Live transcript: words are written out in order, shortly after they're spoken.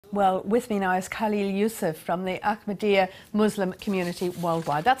Well, with me now is Khalil Yusuf from the Ahmadiyya Muslim community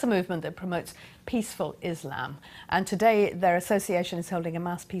worldwide. That's a movement that promotes peaceful Islam. And today their association is holding a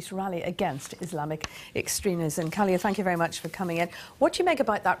mass peace rally against Islamic extremism. Khalil, thank you very much for coming in. What do you make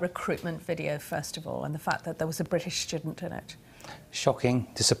about that recruitment video, first of all, and the fact that there was a British student in it? Shocking,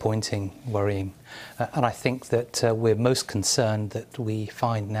 disappointing, worrying. And I think that we're most concerned that we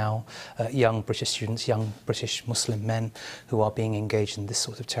find now young British students, young British Muslim men who are being engaged in this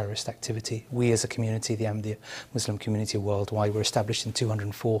sort of terrorist activity. We as a community, the Ahmadiyya Muslim community worldwide, we're established in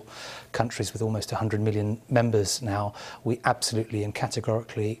 204 countries with almost 100 million members now. We absolutely and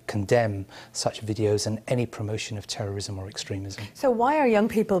categorically condemn such videos and any promotion of terrorism or extremism. So why are young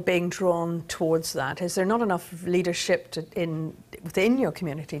people being drawn towards that? Is there not enough leadership within your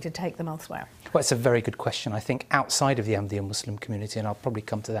community to take them elsewhere? Well, it's a very good question. I think outside of the Ahmadiyya Muslim community, and I'll probably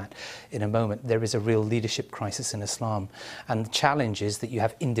come to that in a moment, there is a real leadership crisis in Islam. And the challenge is that you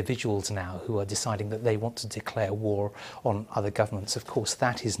have individuals now who are deciding that they want to declare war on other governments. Of course,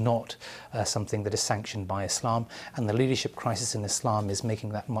 that is not something that is sanctioned by Islam, and the leadership crisis in Islam is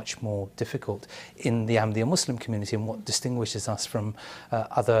making that much more difficult. In the Ahmadiyya Muslim community, and what distinguishes us from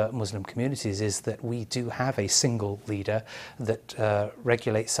other Muslim communities is that we do have a single leader that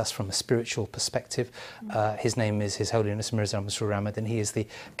regulates us from a spiritual perspective. His name is His Holiness Mirza Masroor Ahmad, and he is the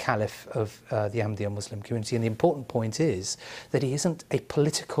Caliph of the Ahmadiyya Muslim community. And the important point is that he isn't a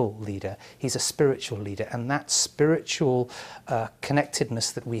political leader, he's a spiritual leader, and that spiritual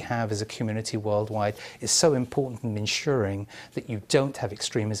connectedness that we have as a community worldwide is so important in ensuring that you don't have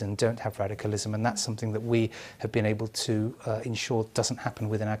extremism, don't have radicalism, and that's something that we have been able to ensure doesn't happen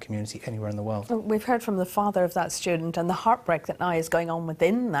within our community anywhere in the world. Well, we've heard from the father of that student and the heartbreak that now is going on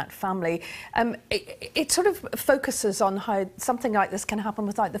within that family. It sort of focuses on how something like this can happen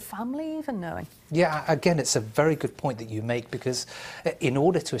without the family even knowing. Yeah, again, it's a very good point that you make, because in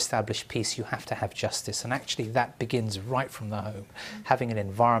order to establish peace, you have to have justice. And actually that begins right from the home, having an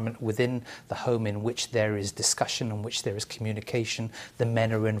environment within the home in which there is discussion, in which there is communication, the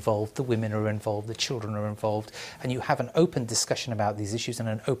men are involved, the women are involved, the children are involved, and you have an open discussion about these issues and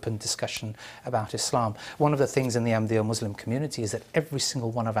an open discussion about Islam. One of the things in the Ahmadiyya Muslim community is that every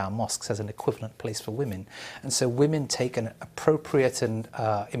single one of our mosques has an equivalent place for women. And so women take an appropriate and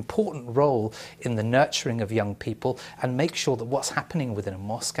important role in the nurturing of young people and make sure that what's happening within a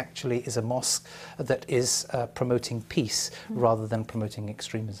mosque actually is a mosque that is promoting peace rather than promoting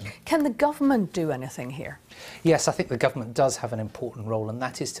extremism. Can the government do anything here? Yes, I think the government does have an important role, and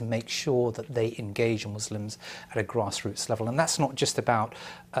that is to make sure that they engage Muslims at a grassroots level. And that's not just about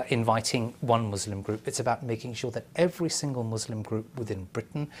inviting one Muslim group, it's about making sure that every single Muslim group within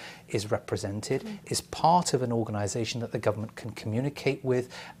Britain is represented, is part of an organisation that the government can communicate with,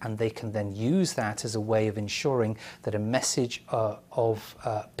 and they can then use that as a way of ensuring that a message of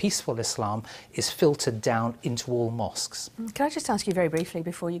peaceful Islam is filtered down into all mosques. Can I just ask you very briefly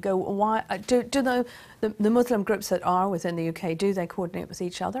before you go, why do the Muslim groups that are within the UK, do they coordinate with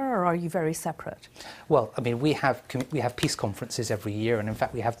each other, or are you very separate? Well, I mean, we have peace conferences every year, and in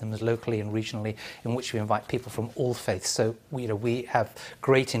fact we have them locally and regionally, in which we invite people from all faiths. So we have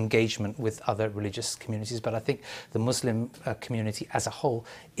great engagement with other religious communities, but I think the Muslim community as a whole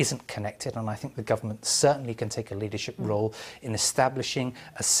isn't connected, and I think the government certainly can take a leadership role in establishing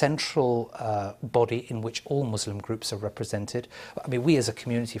a central body in which all Muslim groups are represented. I mean, we as a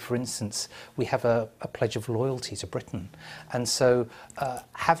community, for instance, we have a pledge of loyalty to Britain, and so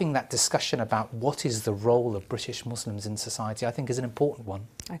having that discussion about what is the role of British Muslims in society, I think is an important one.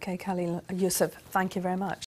 Okay, Khalil Yusuf, thank you very much.